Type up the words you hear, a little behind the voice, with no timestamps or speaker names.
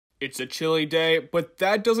It's a chilly day, but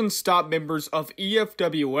that doesn't stop members of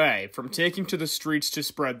EFWA from taking to the streets to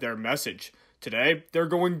spread their message. Today, they're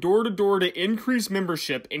going door to door to increase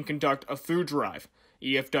membership and conduct a food drive.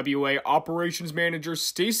 EFWA Operations Manager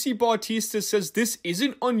Stacy Bautista says this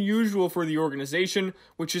isn't unusual for the organization,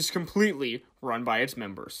 which is completely run by its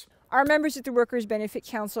members. Our members at the Workers' Benefit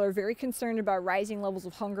Council are very concerned about rising levels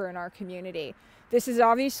of hunger in our community. This is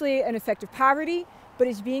obviously an effect of poverty, but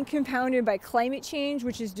it's being compounded by climate change,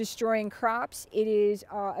 which is destroying crops. It is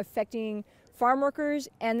affecting farm workers,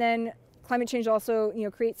 and then climate change also,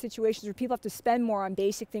 creates situations where people have to spend more on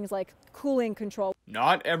basic things like cooling control.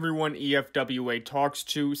 Not everyone EFWA talks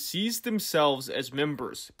to sees themselves as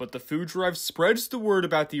members, but the food drive spreads the word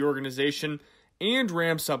about the organization and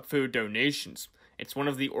ramps up food donations. It's one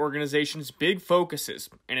of the organization's big focuses,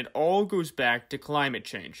 and it all goes back to climate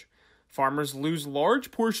change. Farmers lose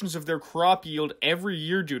large portions of their crop yield every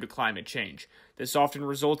year due to climate change. This often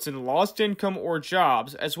results in lost income or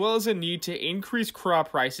jobs, as well as a need to increase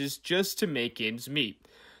crop prices just to make ends meet.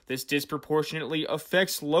 This disproportionately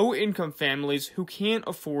affects low-income families who can't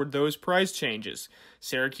afford those price changes.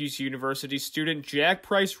 Syracuse University student Jack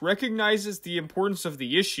Price recognizes the importance of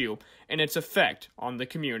the issue and its effect on the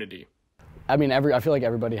community. I feel like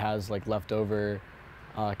everybody has leftover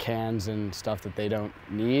cans and stuff that they don't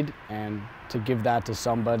need, and to give that to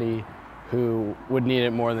somebody who would need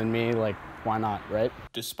it more than me, why not, right?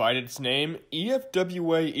 Despite its name,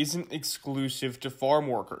 EFWA isn't exclusive to farm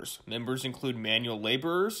workers. Members include manual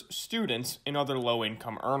laborers, students, and other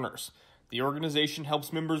low-income earners. The organization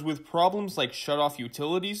helps members with problems like shut-off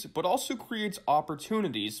utilities, but also creates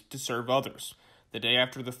opportunities to serve others. The day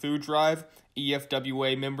after the food drive,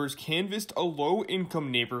 EFWA members canvassed a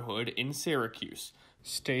low-income neighborhood in Syracuse.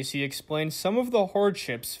 Stacy explained some of the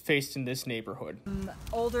hardships faced in this neighborhood.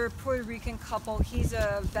 Older Puerto Rican couple, he's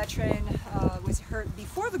a veteran, was hurt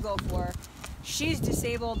before the Gulf War. She's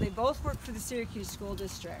disabled. They both work for the Syracuse School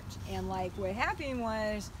District. And what happened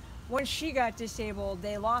was, once she got disabled,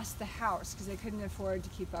 they lost the house because they couldn't afford to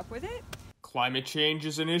keep up with it. Climate change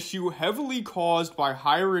is an issue heavily caused by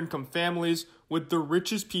higher income families, with the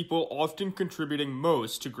richest people often contributing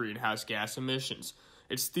most to greenhouse gas emissions.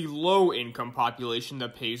 It's the low-income population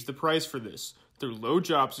that pays the price for this, through low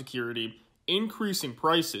job security, increasing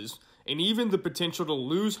prices, and even the potential to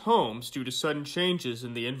lose homes due to sudden changes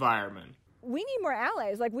in the environment. We need more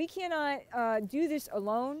allies. We cannot do this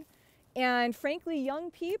alone. And frankly,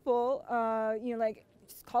 young people,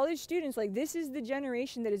 college students, this is the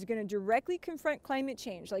generation that is going to directly confront climate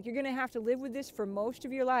change. You're going to have to live with this for most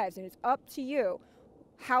of your lives, and it's up to you.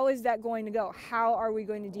 How is that going to go? How are we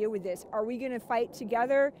going to deal with this? Are we going to fight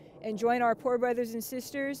together and join our poor brothers and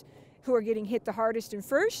sisters who are getting hit the hardest and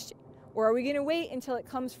first? Or are we going to wait until it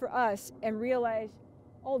comes for us and realize,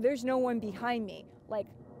 oh, there's no one behind me?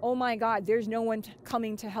 Oh my God, there's no one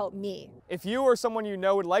coming to help me. If you or someone you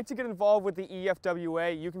know would like to get involved with the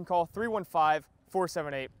EFWA, you can call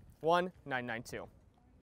 315-478-1992.